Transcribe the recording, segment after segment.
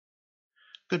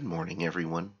Good morning,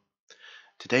 everyone.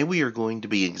 Today we are going to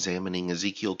be examining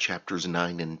Ezekiel chapters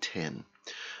 9 and 10.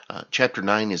 Chapter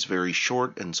 9 is very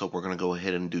short, and so we're going to go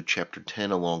ahead and do chapter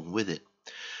 10 along with it.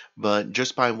 But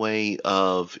just by way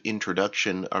of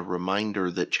introduction, a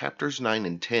reminder that chapters 9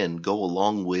 and 10 go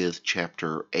along with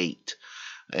chapter 8.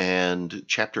 And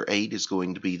chapter 8 is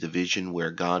going to be the vision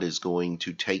where God is going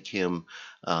to take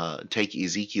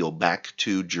Ezekiel back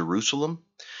to Jerusalem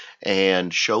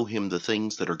and show him the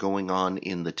things that are going on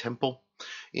in the temple.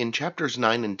 In chapters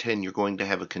 9 and 10, you're going to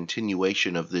have a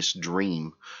continuation of this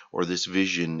dream or this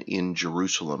vision in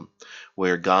Jerusalem,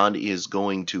 where God is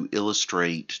going to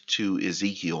illustrate to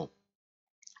Ezekiel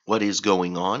what is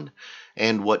going on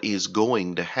and what is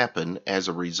going to happen as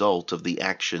a result of the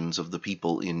actions of the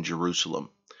people in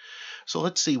Jerusalem. So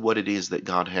let's see what it is that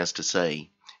God has to say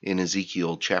in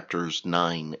Ezekiel chapters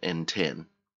 9 and 10.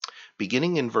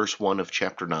 Beginning in verse 1 of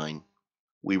chapter 9,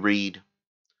 we read,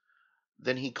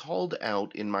 "Then he called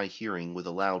out in my hearing with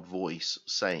a loud voice,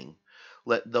 saying,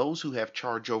 Let those who have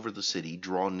charge over the city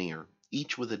draw near,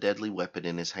 each with a deadly weapon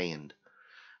in his hand.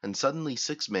 And suddenly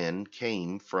 6 men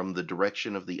came from the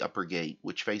direction of the upper gate,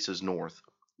 which faces north,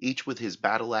 each with his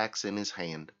battle axe in his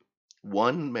hand.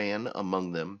 One man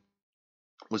among them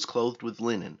was clothed with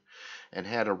linen, and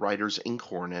had a writer's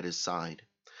inkhorn at his side.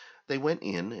 They went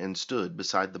in and stood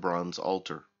beside the bronze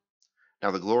altar.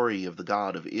 Now the glory of the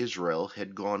God of Israel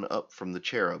had gone up from the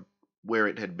cherub, where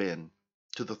it had been,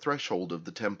 to the threshold of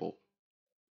the temple.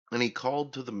 And he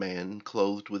called to the man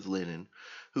clothed with linen,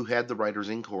 who had the writer's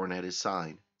inkhorn at his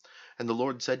side. And the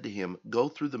Lord said to him, Go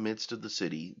through the midst of the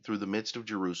city, through the midst of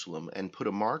Jerusalem, and put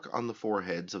a mark on the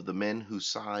foreheads of the men who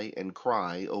sigh and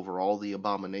cry over all the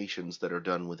abominations that are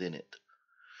done within it.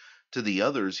 To the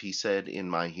others he said in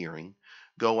my hearing,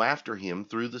 Go after him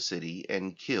through the city,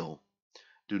 and kill.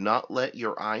 Do not let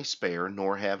your eye spare,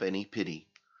 nor have any pity.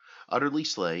 Utterly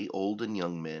slay old and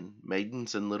young men,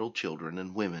 maidens and little children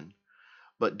and women.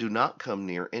 But do not come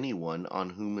near anyone on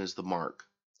whom is the mark,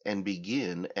 and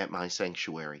begin at my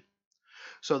sanctuary.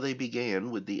 So they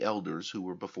began with the elders who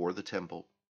were before the temple.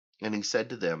 And he said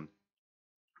to them,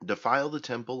 Defile the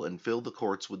temple and fill the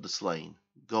courts with the slain.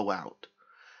 Go out.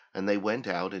 And they went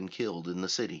out and killed in the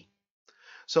city.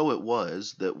 So it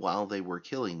was that while they were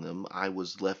killing them, I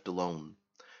was left alone.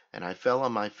 And I fell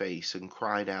on my face and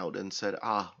cried out and said,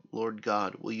 Ah, Lord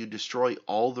God, will you destroy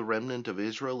all the remnant of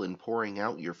Israel in pouring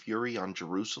out your fury on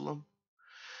Jerusalem?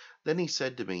 Then he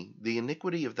said to me, The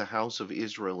iniquity of the house of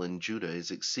Israel and Judah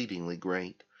is exceedingly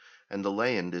great, and the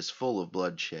land is full of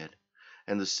bloodshed,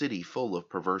 and the city full of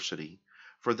perversity.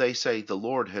 For they say, The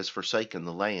Lord has forsaken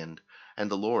the land, and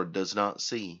the Lord does not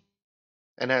see.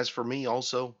 And as for me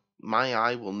also, my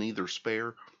eye will neither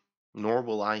spare, nor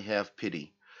will I have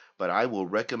pity, but I will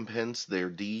recompense their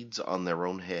deeds on their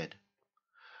own head.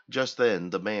 Just then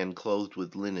the man clothed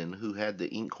with linen, who had the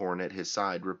inkhorn at his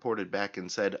side, reported back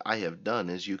and said, I have done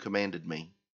as you commanded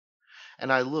me.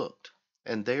 And I looked,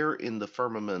 and there in the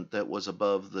firmament that was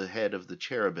above the head of the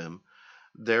cherubim,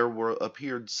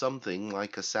 appeared something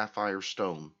like a sapphire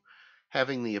stone,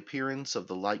 having the appearance of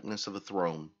the likeness of a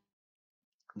throne.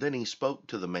 Then he spoke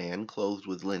to the man clothed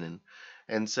with linen,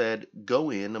 and said,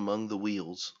 Go in among the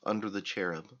wheels, under the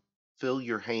cherub. Fill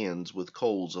your hands with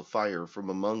coals of fire from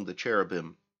among the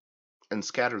cherubim, and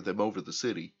scatter them over the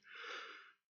city.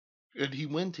 And he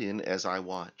went in as I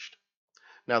watched.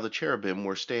 Now the cherubim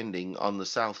were standing on the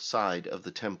south side of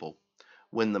the temple,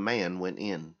 when the man went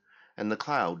in, and the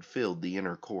cloud filled the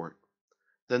inner court.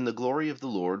 Then the glory of the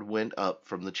Lord went up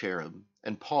from the cherub,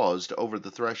 and paused over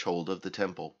the threshold of the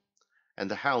temple. And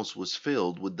the house was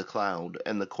filled with the cloud,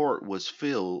 and the court was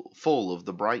full of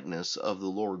the brightness of the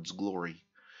Lord's glory.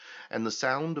 And the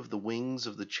sound of the wings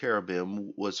of the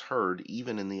cherubim was heard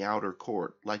even in the outer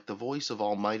court, like the voice of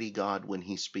Almighty God when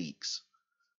he speaks.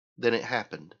 Then it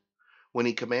happened, when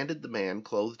he commanded the man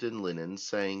clothed in linen,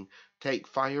 saying, Take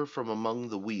fire from among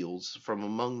the wheels, from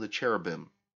among the cherubim,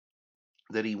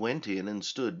 that he went in and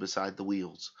stood beside the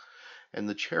wheels. And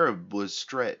the cherub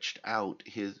stretched out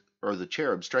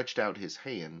his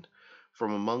hand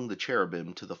from among the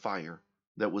cherubim to the fire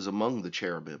that was among the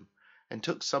cherubim, and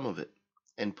took some of it,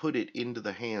 and put it into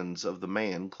the hands of the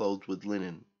man clothed with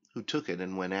linen, who took it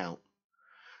and went out.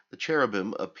 The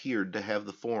cherubim appeared to have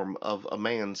the form of a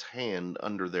man's hand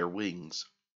under their wings.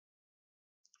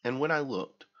 And when I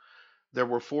looked, there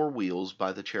were 4 wheels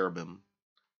by the cherubim,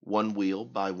 one wheel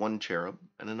by one cherub,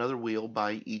 and another wheel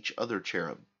by each other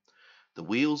cherub. The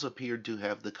wheels appeared to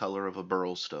have the color of a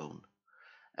beryl stone.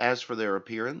 As for their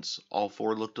appearance, all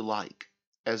 4 looked alike,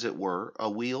 as it were, a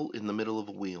wheel in the middle of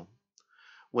a wheel.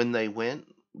 When they went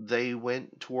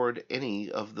toward any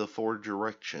of the 4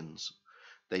 directions.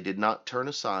 They did not turn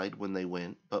aside when they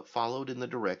went, but followed in the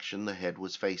direction the head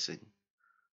was facing.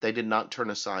 They did not turn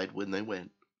aside when they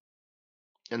went.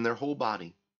 And their whole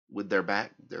body, with their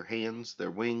back, their hands,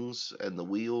 their wings, and the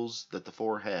wheels that the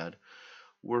four had,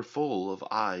 were full of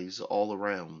eyes all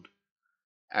around.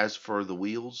 As for the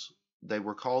wheels, they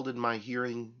were called in my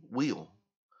hearing wheel.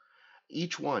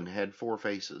 Each one had 4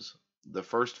 faces. The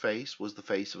first face was the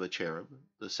face of a cherub,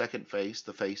 the second face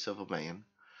the face of a man,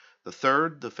 the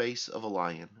third the face of a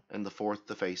lion, and the fourth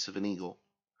the face of an eagle.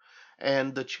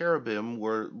 And the cherubim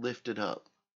were lifted up.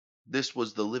 This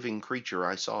was the living creature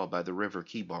I saw by the river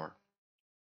Chebar.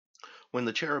 When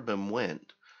the cherubim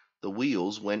went, the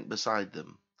wheels went beside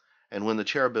them. And when the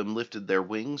cherubim lifted their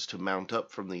wings to mount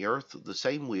up from the earth, the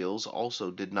same wheels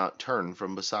also did not turn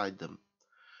from beside them.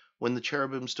 When the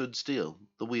cherubim stood still,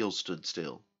 the wheels stood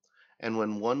still. And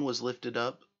when one was lifted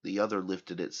up, the other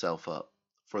lifted itself up,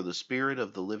 for the spirit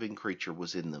of the living creature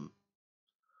was in them.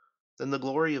 Then the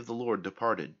glory of the Lord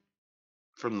departed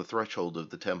from the threshold of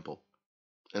the temple,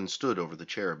 and stood over the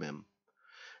cherubim.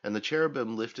 And the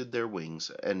cherubim lifted their wings,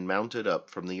 and mounted up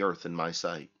from the earth in my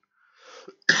sight.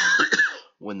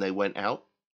 When they went out,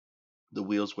 the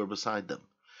wheels were beside them,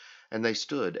 and they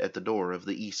stood at the door of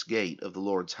the east gate of the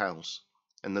Lord's house,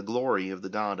 and the glory of the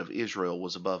God of Israel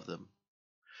was above them.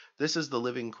 This is the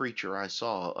living creature I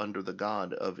saw under the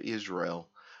God of Israel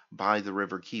by the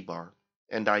river Chebar,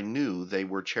 and I knew they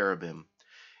were cherubim.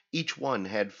 Each one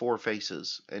had 4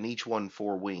 faces, and each one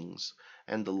 4 wings,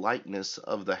 and the likeness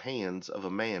of the hands of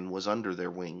a man was under their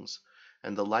wings,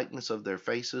 and the likeness of their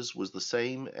faces was the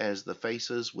same as the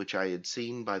faces which I had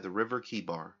seen by the river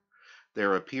Chebar,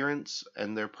 their appearance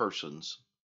and their persons.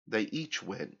 They each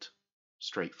went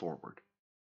straight forward.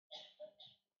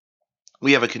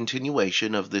 We have a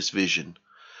continuation of this vision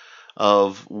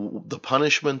of the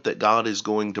punishment that God is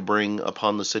going to bring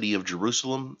upon the city of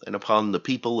Jerusalem and upon the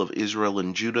people of Israel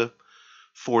and Judah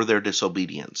for their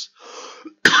disobedience.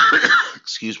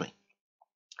 Excuse me.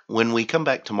 When we come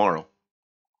back tomorrow,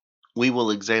 we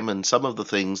will examine some of the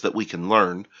things that we can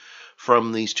learn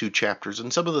from these 2 chapters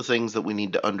and some of the things that we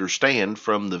need to understand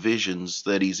from the visions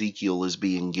that Ezekiel is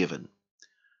being given.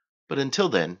 But until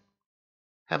then,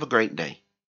 have a great day.